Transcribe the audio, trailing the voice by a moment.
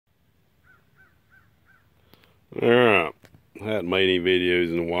Alright, I hadn't made any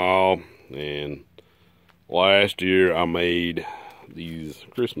videos in a while, and last year I made these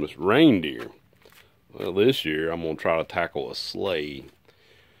Christmas reindeer. Well, this year I'm going to try to tackle a sleigh.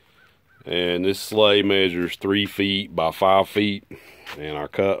 And this sleigh measures 3 feet by 5 feet, and I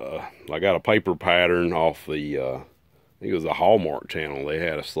got a paper pattern off the, I think it was the Hallmark Channel. They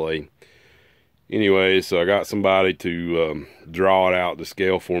had a sleigh. Anyway, so I got somebody to draw it out to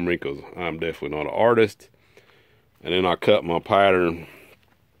scale for me, because I'm definitely not an artist. And then I cut my pattern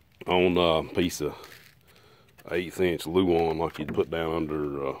on a piece of 1/8 inch Luan, like you'd put down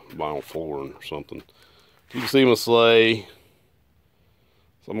under a vinyl flooring or something. You can see my sleigh.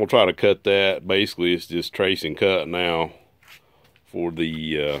 So I'm gonna try to cut that. Basically, it's just trace and cut now for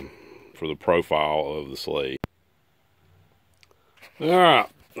the profile of the sleigh. All right,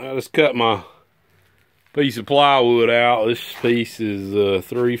 I just cut my piece of plywood out. This piece is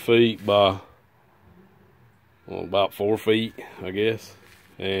 3 feet by about 4 feet, I guess.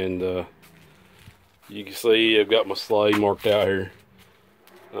 And you can see I've got my sleigh marked out here.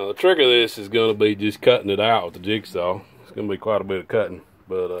 The trick of this is going to be just cutting it out with the jigsaw. It's going to be quite a bit of cutting,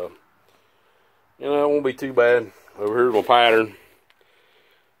 but you know, it won't be too bad. Over here's my pattern.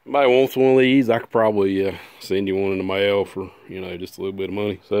 If anybody wants one of these, I could probably send you one in the mail for, you know, just a little bit of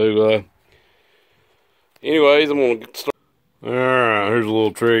money. So anyways, I'm going to get started. Alright, here's a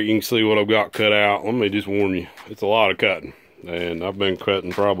little trick. You can see what I've got cut out. Let me just warn you, it's a lot of cutting, and I've been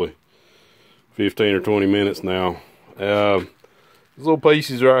cutting probably 15 or 20 minutes now. These little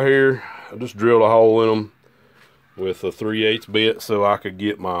pieces right here, I just drilled a hole in them with a 3/8 bit so I could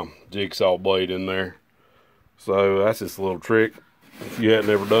get my jigsaw blade in there. So that's just a little trick. If you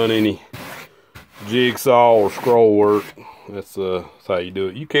hadn't ever done any jigsaw or scroll work, that's how you do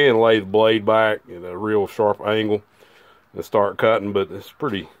it. You can lay the blade back at a real sharp angle and start cutting, but it's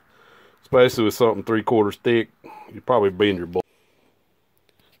pretty, especially with something 3/4 thick, you probably bend your blade.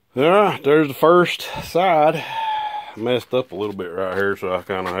 Alright, there's the first side. I messed up a little bit right here, so I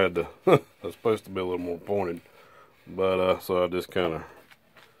kind of had to, it's supposed to be a little more pointed, but so I just kind of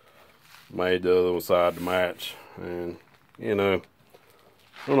made the other side to match. And you know,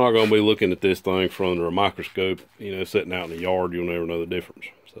 I'm not going to be looking at this thing from under a microscope. You know, sitting out in the yard, you'll never know the difference.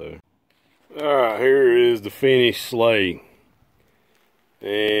 So alright, here is the finished sleigh.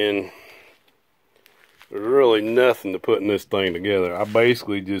 And there's really nothing to putting this thing together. I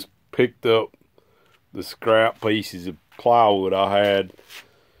basically just picked up the scrap pieces of plywood I had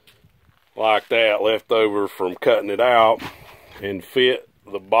like that left over from cutting it out, and fit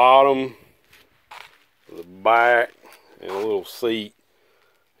the bottom, the back, and a little seat.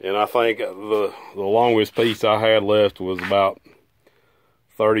 And I think the longest piece I had left was about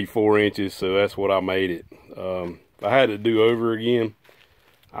 34 inches, so that's what I made it. If I had to do over again,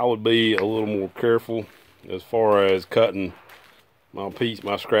 I would be a little more careful as far as cutting my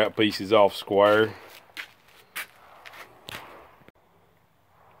scrap pieces off square.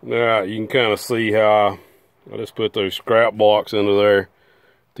 Now you can kind of see how I just put those scrap blocks under there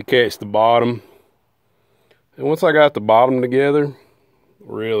to catch the bottom. And once I got the bottom together,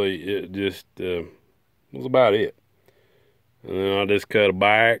 really it just was about it. And then I just cut a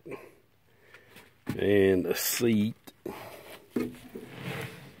back and a seat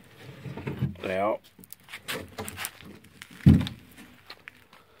out.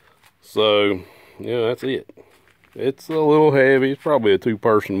 So yeah, that's it. It's a little heavy. It's probably a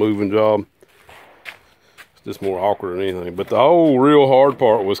 2-person moving job. It's just more awkward than anything. But the whole real hard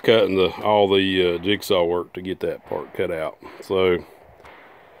part was cutting all the jigsaw work to get that part cut out. So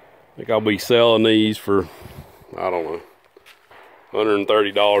I think I'll be selling these for, I don't know,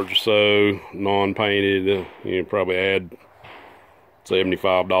 $130 or so, non-painted. You know, probably add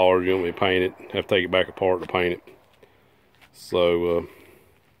 $75. You want me to paint it, have to take it back apart to paint it. So